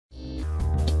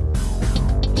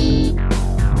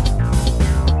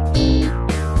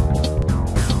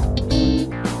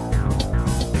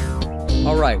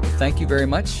thank you very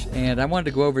much. And I wanted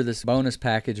to go over this bonus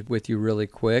package with you really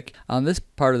quick. On this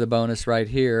part of the bonus right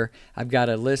here, I've got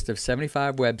a list of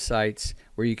 75 websites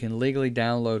where you can legally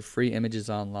download free images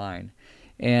online.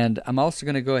 And I'm also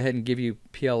going to go ahead and give you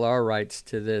PLR rights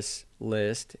to this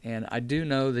list. And I do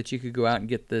know that you could go out and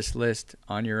get this list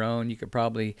on your own. You could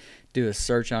probably do a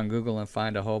search on Google and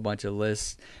find a whole bunch of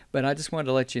lists. But I just wanted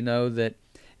to let you know that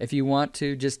if you want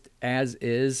to, just as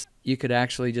is, you could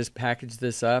actually just package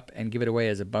this up and give it away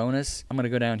as a bonus. I'm going to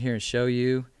go down here and show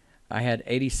you. I had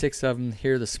 86 of them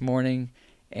here this morning,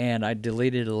 and I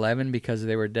deleted 11 because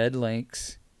they were dead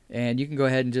links. And you can go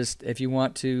ahead and just, if you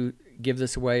want to give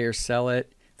this away or sell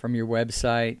it from your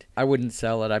website, I wouldn't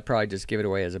sell it. I'd probably just give it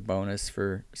away as a bonus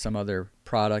for some other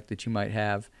product that you might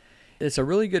have. It's a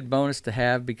really good bonus to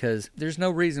have because there's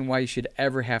no reason why you should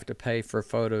ever have to pay for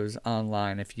photos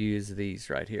online if you use these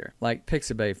right here. Like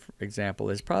Pixabay, for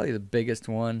example, is probably the biggest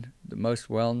one, the most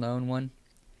well-known one.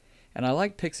 And I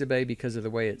like Pixabay because of the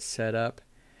way it's set up.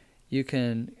 You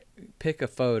can pick a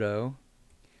photo,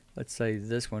 let's say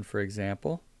this one for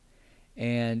example,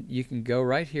 and you can go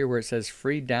right here where it says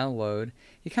free download.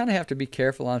 You kind of have to be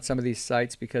careful on some of these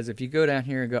sites because if you go down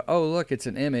here and go, oh look, it's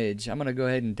an image, I'm going to go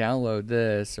ahead and download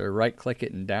this, or right click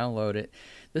it and download it.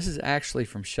 This is actually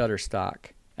from Shutterstock,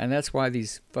 and that's why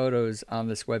these photos on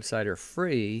this website are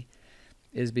free,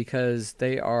 is because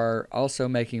they are also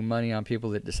making money on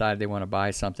people that decide they want to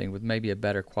buy something with maybe a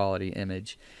better quality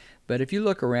image. But if you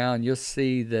look around, you'll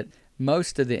see that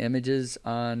most of the images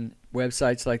on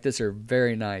websites like this are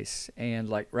very nice. And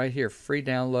like right here, free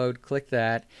download, click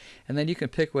that, and then you can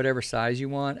pick whatever size you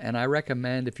want. And I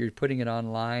recommend, if you're putting it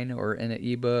online or in an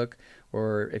ebook,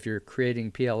 or if you're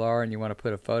creating PLR and you want to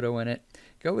put a photo in it,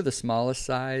 go with the smallest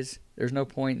size. There's no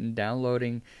point in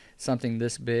downloading something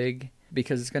this big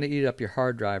because it's going to eat up your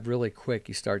hard drive really quick.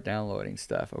 You start downloading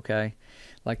stuff, okay?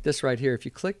 Like this right here, if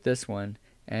you click this one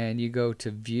and you go to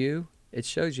view, it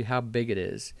shows you how big it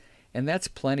is. And that's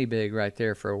plenty big right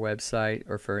there for a website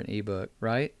or for an ebook,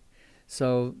 right?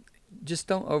 So just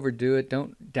don't overdo it.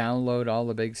 Don't download all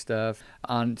the big stuff.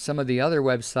 On some of the other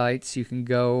websites, you can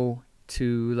go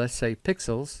to, let's say,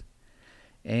 Pixels,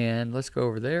 and let's go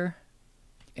over there.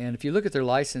 And if you look at their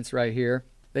license right here,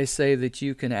 they say that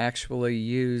you can actually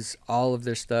use all of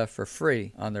their stuff for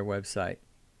free on their website.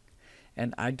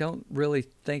 And I don't really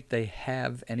think they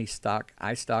have any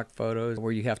iStock photos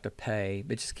where you have to pay,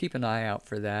 but just keep an eye out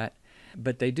for that.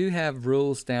 But they do have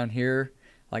rules down here,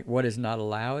 like what is not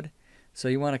allowed. So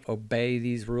you want to obey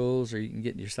these rules or you can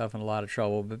get yourself in a lot of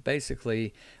trouble. But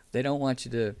basically, they don't want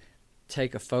you to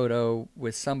take a photo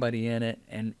with somebody in it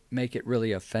and make it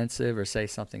really offensive or say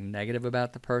something negative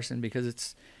about the person, because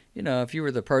it's, you know, if you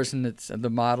were the person that's the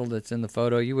model that's in the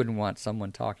photo, you wouldn't want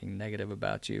someone talking negative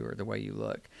about you or the way you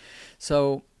look.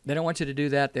 So they don't want you to do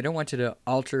that. They don't want you to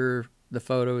alter the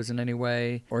photos in any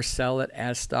way or sell it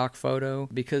as stock photo,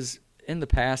 because in the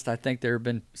past, I think there have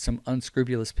been some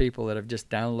unscrupulous people that have just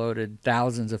downloaded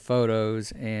thousands of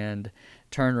photos and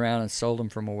turned around and sold them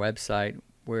from a website,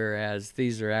 whereas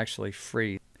these are actually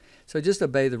free. So just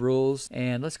obey the rules.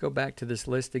 And let's go back to this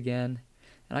list again.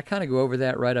 And I kind of go over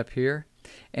that right up here.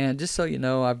 And just so you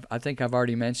know, I think I've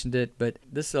already mentioned it, but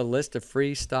this is a list of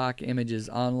free stock images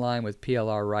online with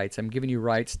PLR rights. I'm giving you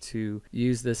rights to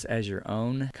use this as your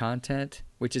own content,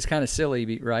 which is kind of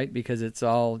silly, right? Because it's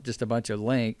all just a bunch of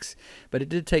links. But it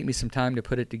did take me some time to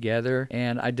put it together,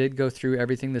 and I did go through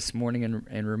everything this morning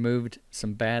and removed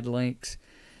some bad links.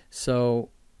 So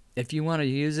if you want to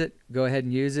use it, go ahead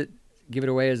and use it. Give it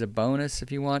away as a bonus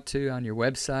if you want to on your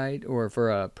website or for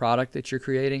a product that you're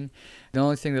creating. The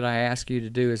only thing that I ask you to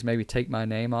do is maybe take my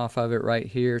name off of it right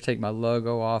here, take my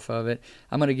logo off of it.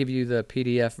 I'm going to give you the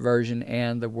PDF version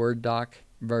and the Word doc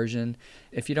version.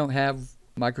 If you don't have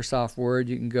Microsoft Word,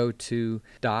 you can go to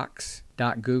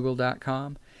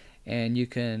docs.google.com and you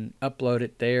can upload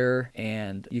it there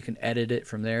and you can edit it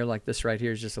from there. Like this right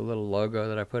here is just a little logo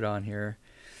that I put on here.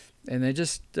 And then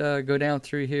just go down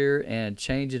through here and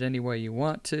change it any way you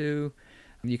want to.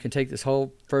 You can take this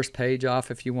whole first page off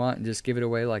if you want and just give it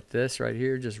away like this right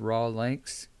here, just raw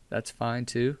links. That's fine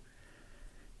too.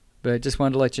 But just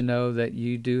wanted to let you know that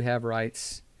you do have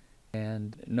rights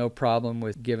and no problem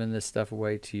with giving this stuff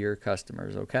away to your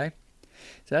customers, okay?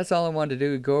 So that's all I wanted to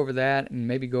do, go over that and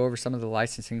maybe go over some of the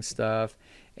licensing stuff,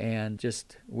 and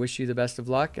just wish you the best of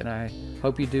luck, and I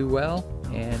hope you do well,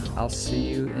 and I'll see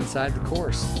you inside the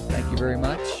course. Thank you very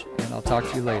much, and I'll talk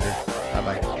to you later.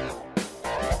 Bye-bye.